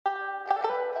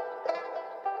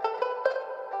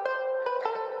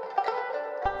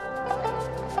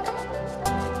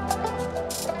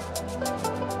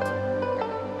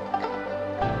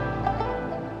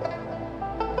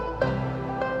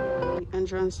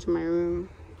entrance to my room.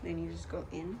 Then you just go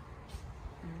in,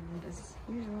 and as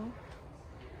usual,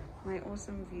 my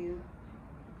awesome view.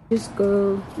 Just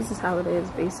go. This is how it is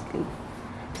basically.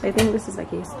 So I think this is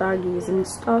like a stargazing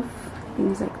stuff,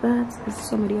 things like that. This is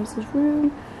somebody else's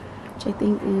room, which I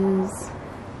think is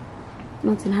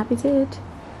not inhabited.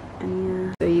 And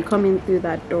yeah, so you come in through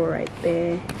that door right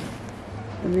there,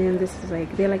 and then this is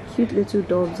like, they're like cute little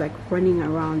dogs like running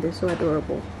around. They're so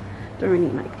adorable. Don't really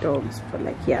like dogs, but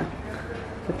like, yeah,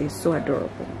 but they're so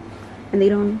adorable. And they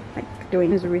don't like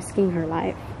doing is risking her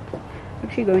life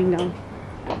actually going down.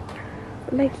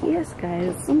 But like, yes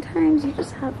guys, sometimes you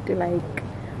just have to, like,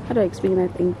 how do I explain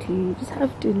that thing to you? You just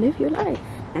have to live your life.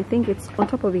 I think it's on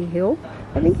top of a hill.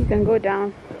 I think you can go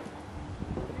down.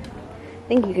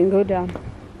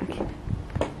 Okay,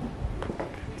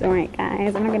 don't worry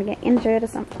guys, I'm not gonna get injured or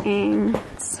something.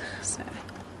 So,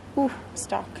 ooh, it's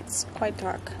dark. It's quite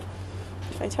dark.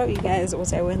 If I tell you guys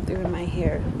what I went through with my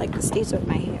hair, like the state of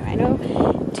my hair, I know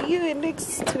to you it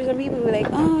looks, to some people like,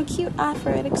 oh, cute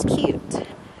afro, it looks cute.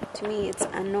 To me it's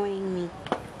annoying me,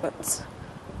 but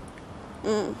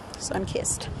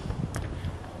sun-kissed.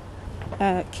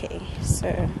 Okay,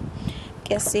 so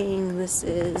guessing this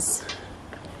is,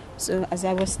 so as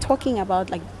I was talking about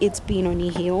like it's being on a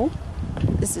hill,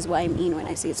 this is what I mean when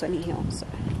I say it's on a hill. So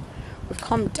we've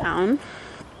come down.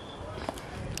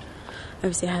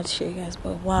 Obviously I had to show you guys,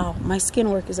 but wow, my skin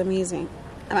work is amazing.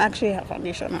 I actually have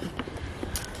foundation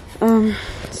on.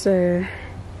 So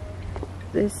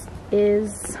this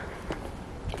is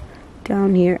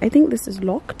down here. I think this is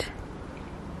locked,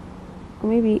 or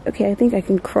maybe, okay, I think I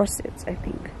can cross it. I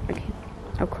think, okay,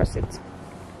 I'll cross it.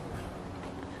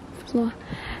 It's not,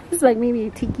 this is like maybe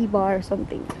a tiki bar or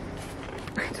something.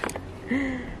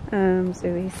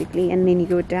 So basically, and then you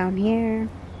go down here.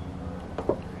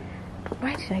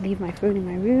 Why did I leave my phone in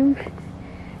my room?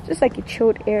 Just like a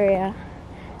chilled area,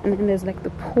 and then there's like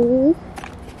the pool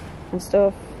and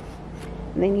stuff,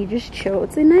 and then you just chill.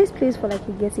 It's a nice place for like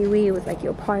a getaway with like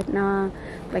your partner,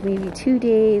 like maybe 2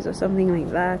 days or something like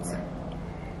that.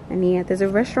 And yeah, there's a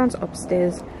restaurant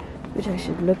upstairs which I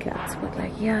should look at, but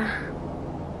like, yeah,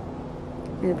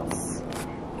 it's,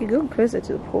 you go closer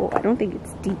to the pool. I don't think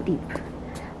it's deep.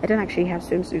 I don't actually have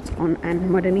swimsuits on, and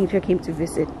Mother Nature came to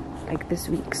visit like this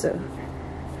week, so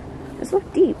it's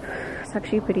not deep. It's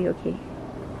actually pretty okay.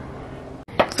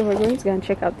 So we're going to go and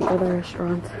check out the other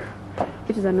restaurant,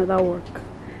 which is another work.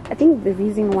 I think the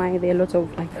reason why there are lots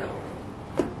of like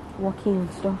walking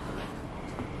and stuff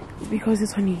is because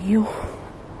it's on a hill.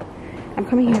 I'm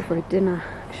coming here for a dinner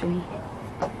actually.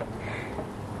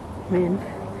 Man,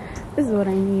 this is what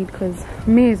I need, because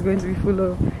May is going to be full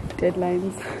of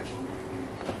deadlines.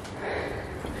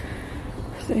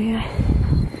 So yeah,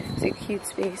 it's a cute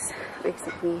space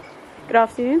basically. Good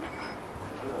afternoon.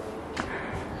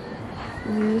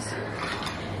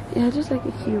 Yeah, just like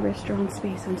a cute restaurant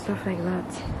space and stuff like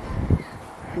that.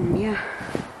 And yeah,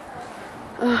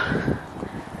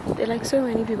 there are like so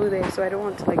many people there, so I don't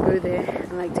want to like go there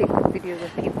and like take videos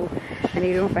of people and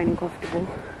they don't find it comfortable.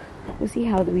 We'll see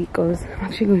how the week goes. I'm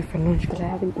actually going for lunch because I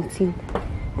haven't eaten.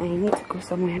 I need to go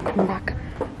somewhere and come back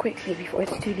quickly before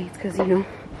it's too late, because you know,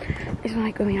 I just don't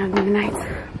like going out in the night.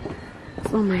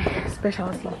 It's not my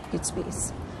specialty. It's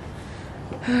space.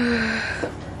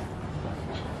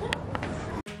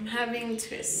 I'm having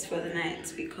twists for the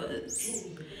night because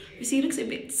you see it looks a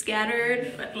bit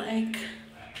scattered, but like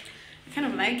I kind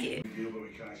of like it.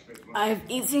 I've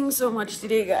eaten so much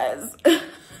today, guys.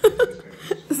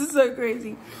 This is so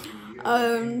crazy.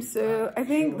 So I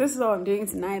think this is all I'm doing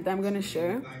tonight that I'm gonna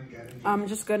share. I'm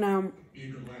just gonna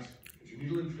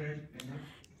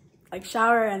like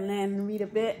shower and then read a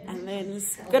bit and then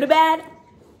just go to bed.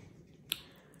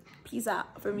 Peace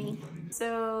out for me.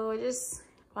 So just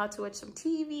about to watch some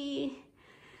TV,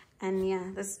 and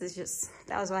yeah, this is just,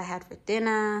 that was what I had for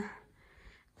dinner.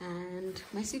 And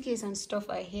my suitcase and stuff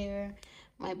are here.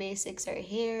 My basics are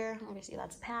here. Obviously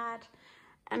that's Pat.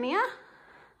 And yeah,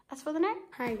 that's for the night.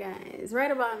 Hi guys,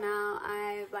 right about now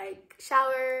I've like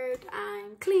showered,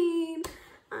 I'm clean,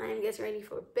 I'm getting ready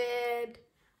for bed.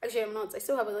 Actually I'm not, I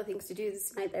still have other things to do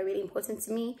this night that are really important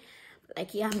to me, but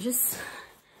like yeah, I'm just,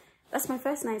 that's my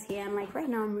first night here, and like right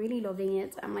now I'm really loving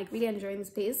it. I'm like really enjoying the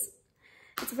space.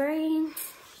 It's very,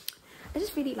 I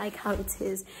just really like how it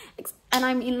is, and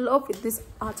I'm in love with this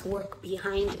artwork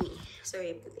behind me.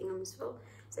 Sorry, I'm putting on this phone.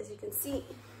 So as you can see,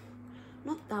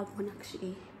 not that one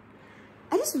actually,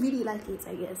 I just really like it.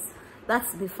 I guess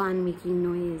that's the fan making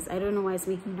noise. I don't know why it's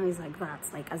making noise like that,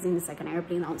 like as in it's like an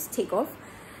airplane that wants to take off.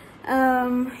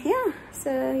 Yeah,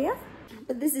 so yeah,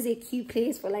 but this is a cute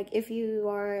place for like if you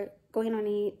are going on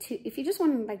if you just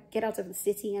want to like get out of the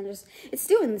city and just, it's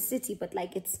still in the city, but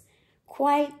like it's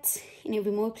quite in a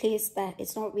remote place that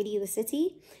it's not really the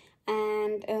city.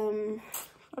 And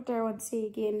what do I want to say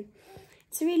again?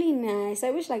 It's really nice.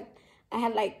 I wish like I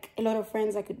had like a lot of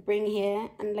friends I could bring here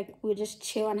and like we'll just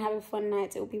chill and have a fun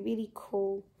night. It would be really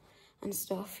cool and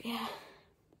stuff. Yeah,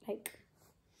 like,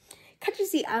 can't you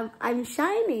see I'm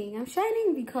shining? I'm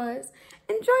shining because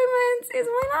enjoyment is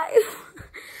my life.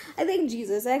 I thank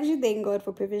Jesus. I actually thank God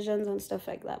for provisions and stuff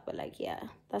like that. But like, yeah,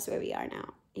 that's where we are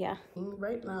now. Yeah.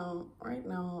 Right now,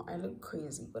 I look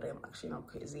crazy, but I'm actually not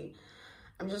crazy.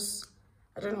 I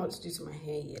don't know what to do to my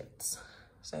hair yet.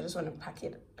 So I just want to pack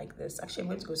it like this. Actually, I'm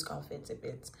going to go scarf it a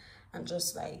bit and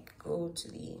just like go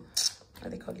to the, what do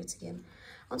they call it again?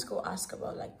 I want to go ask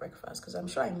about like breakfast because I'm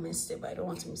sure I missed it, but I don't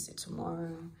want to miss it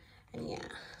tomorrow. And yeah,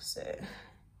 so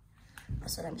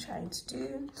that's what I'm trying to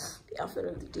do. The outfit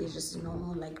of the day is just a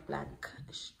normal like black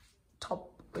top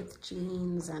with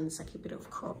jeans and it's like a bit of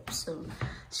crop. So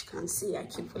as you can see, I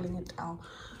keep pulling it down.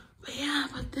 But yeah,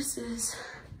 but this is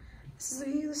the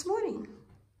view this morning.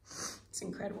 It's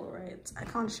incredible, right? I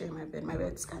can't show you my bed. My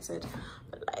bed's scattered.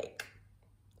 But like,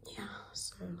 yeah,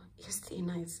 so yesterday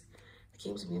night, they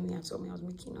came to me and told me I was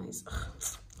making noise.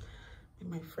 And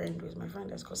my friend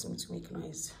that's causing me to make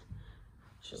noise.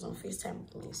 She was on FaceTime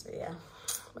with me, so yeah.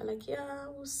 But like, yeah,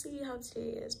 we'll see how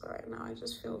today is. But right now, I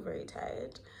just feel very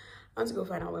tired. I want to go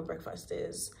find out where breakfast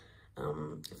is.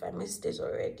 If I missed it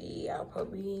already, I'll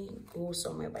probably go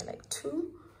somewhere by like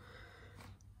 2.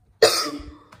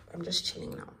 I'm just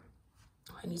chilling now.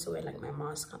 I need to wear like my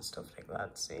mask and stuff like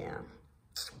that, so yeah.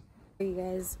 You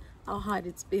guys, how hard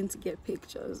it's been to get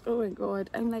pictures. Oh my god,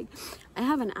 I'm like, I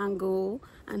have an angle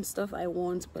and stuff I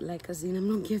want, but like, as in, I'm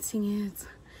not getting it.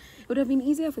 It would have been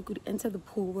easier if I could enter the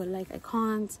pool, but like I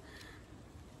can't.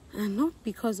 And not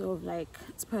because of like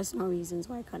it's personal reasons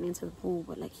why I can't enter the pool,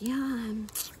 but like, yeah,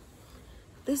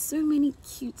 there's so many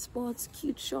cute spots,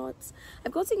 cute shots.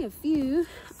 I've gotten a few.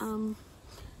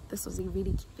 This was a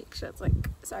really cute picture. It's like,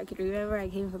 so I could remember I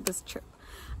came from this trip.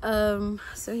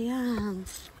 So yeah,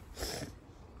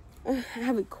 I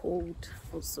have a cold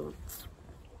also,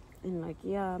 and like,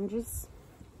 yeah, I'm just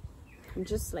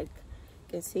like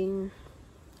getting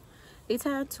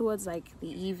later towards like the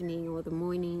evening or the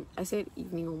morning. I said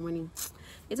evening or morning.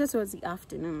 Later towards the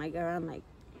afternoon, like around like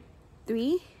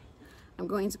 3, I'm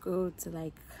going to go to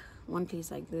like one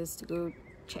place like this to go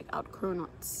check out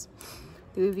Cronuts.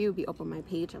 The review will be up on my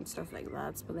page and stuff like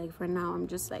that. But like for now, I'm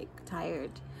just like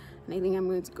tired. And I think I'm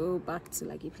going to go back to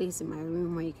like a place in my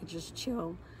room where you could just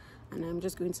chill. And I'm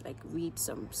just going to like read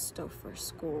some stuff for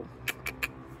school.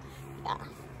 Yeah.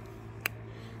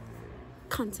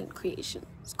 Content creation.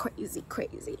 It's crazy,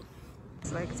 crazy.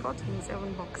 It's like, it's got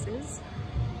 27 boxes.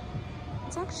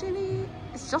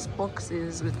 It's just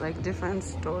boxes with like different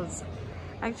stores.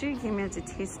 I actually came here to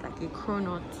taste like a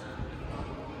cronut.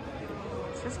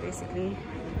 It's just basically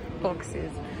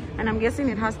boxes, and I'm guessing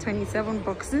it has 27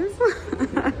 boxes.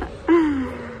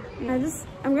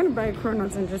 I'm gonna buy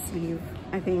cronuts and just leave.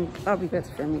 I think that'll be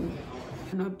better for me.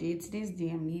 An update: today's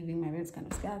day I'm leaving. My bed's kind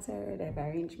of scattered. I've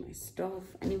arranged my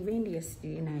stuff, and it rained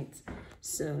yesterday night,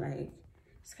 so like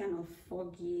it's kind of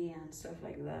foggy and stuff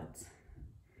like that.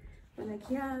 But like,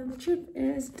 yeah, the trip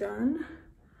is done.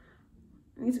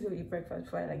 I need to go eat breakfast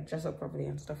before I like dress up properly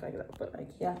and stuff like that. But like,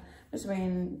 yeah, I'm just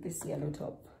wearing this yellow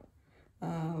top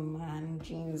and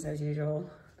jeans as usual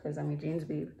because I'm a jeans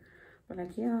babe. But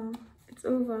like, yeah, it's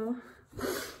over.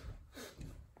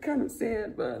 Kind of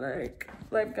sad, but like,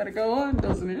 life gotta go on,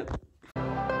 doesn't it?